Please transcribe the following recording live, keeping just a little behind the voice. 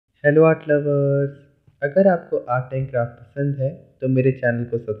Hello art lovers. अगर आपको art and craft पसंद है तो मेरे चैनल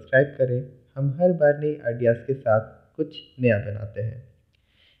को सब्सक्राइब करें। हम हर बार नई आइडियाज़ के साथ कुछ नया बनाते हैं।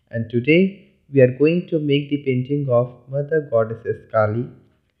 And today we are going to make the painting of mother goddess Kali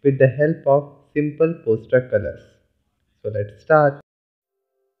with the help of simple poster colors. So let's start.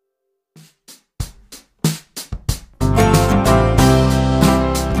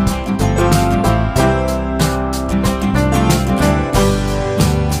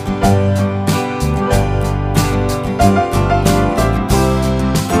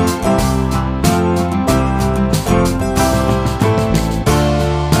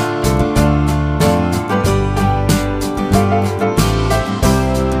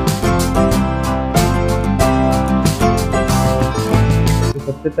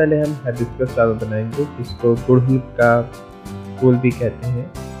 सबसे पहले हम हाइबिस्कस फ्लावर बनाएंगे, जिसको गुड़हल का फूल भी कहते हैं।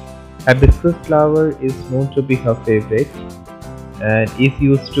 Hibiscus flower is known to be her favourite and is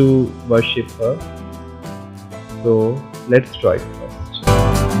used to worship her. So let's try first.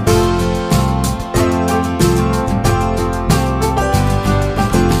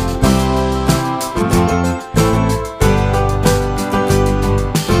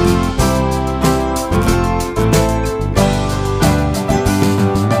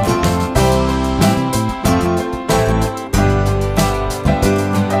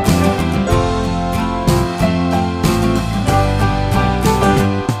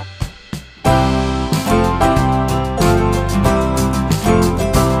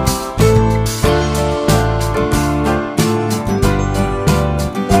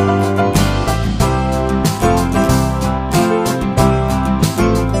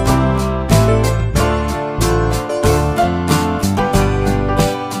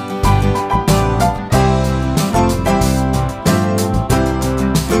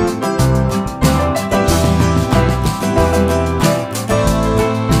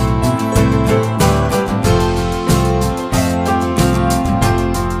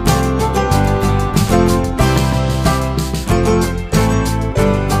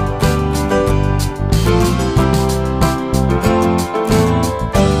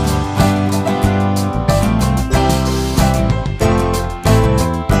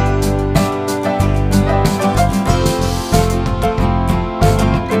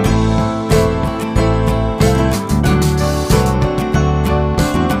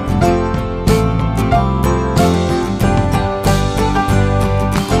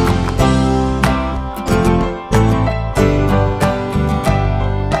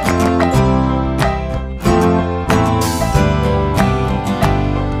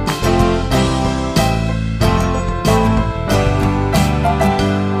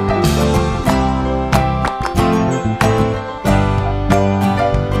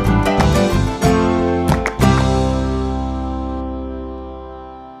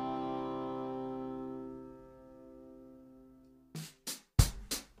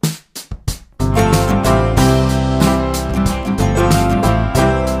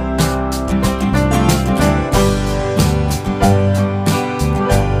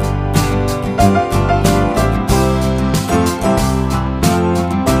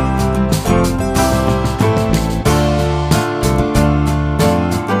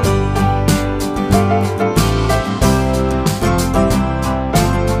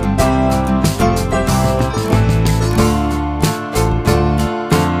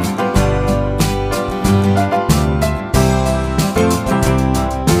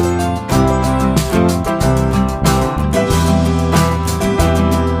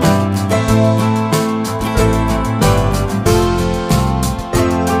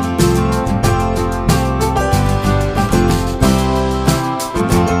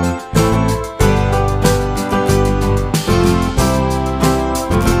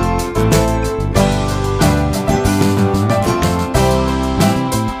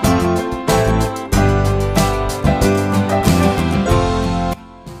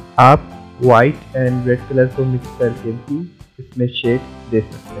 आप वाइट एंड रेड कलर को मिक्स करके भी इसमें शेड दे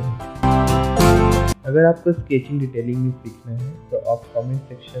सकते हैं। अगर आपको स्केचिंग डिटेलिंग में सीखना है तो आप कमेंट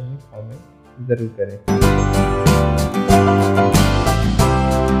सेक्शन में कमेंट ज़रूर करें।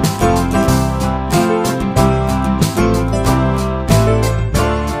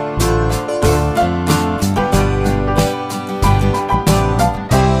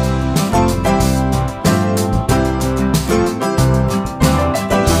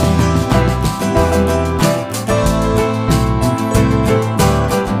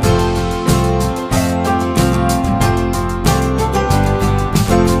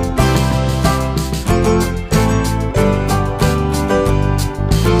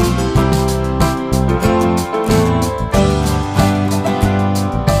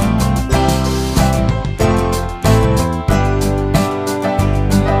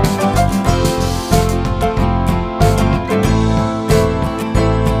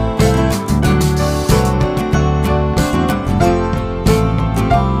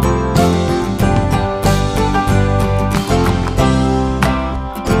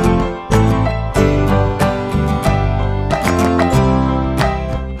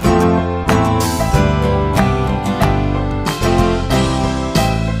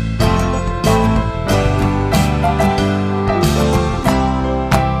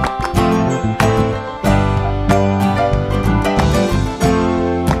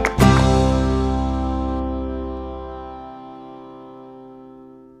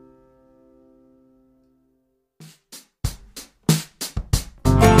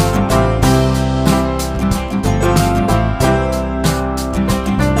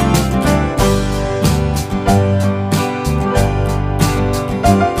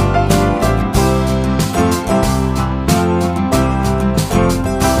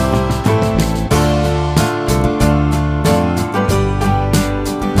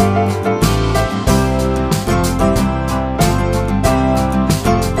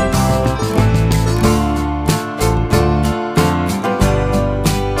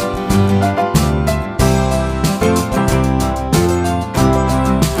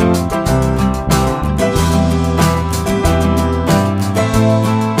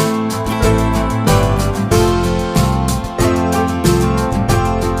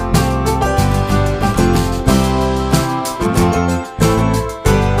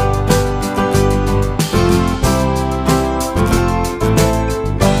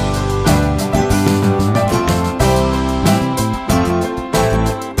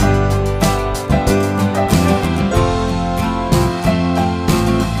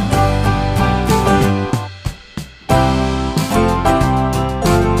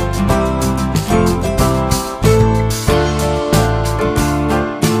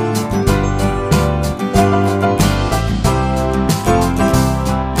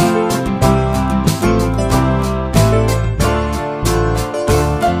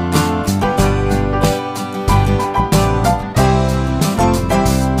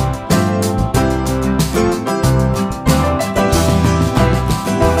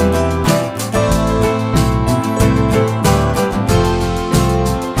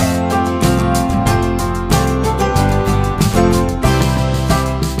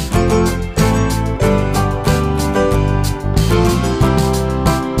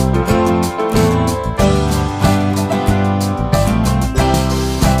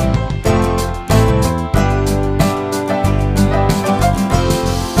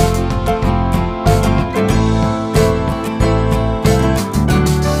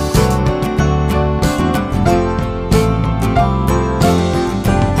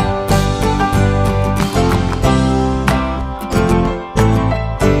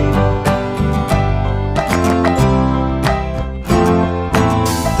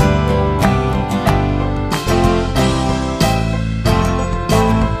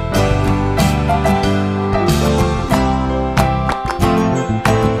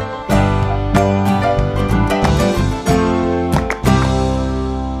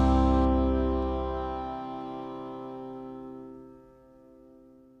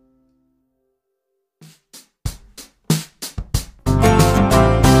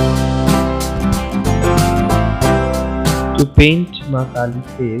 टू पेंट माँ काली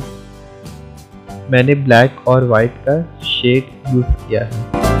फेस मैंने ब्लैक और वाइट का शेड यूज़ किया है।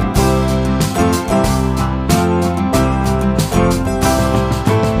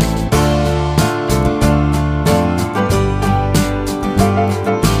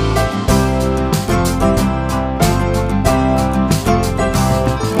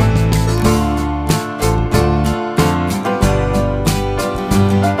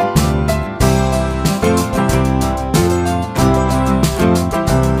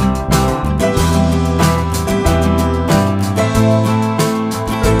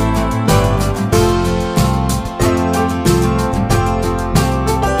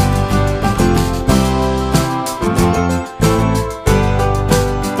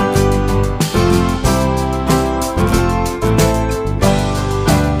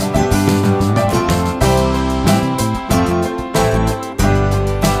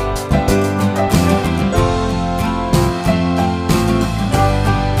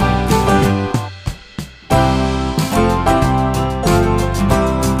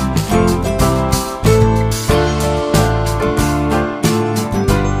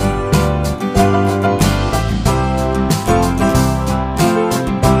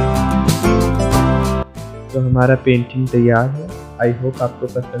 तो हमारा पेंटिंग तैयार है। आई होप आपको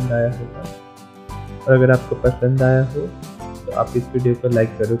पसंद आया होगा, और अगर आपको पसंद आया हो तो आप इस वीडियो को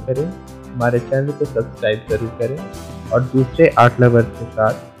लाइक ज़रूर करें, हमारे चैनल को सब्सक्राइब ज़रूर करें और दूसरे आर्ट लवर्स के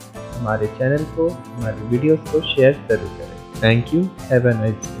साथ हमारे चैनल को, हमारे वीडियोस को शेयर ज़रूर करें। Thank you, have a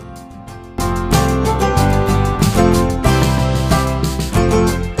nice day.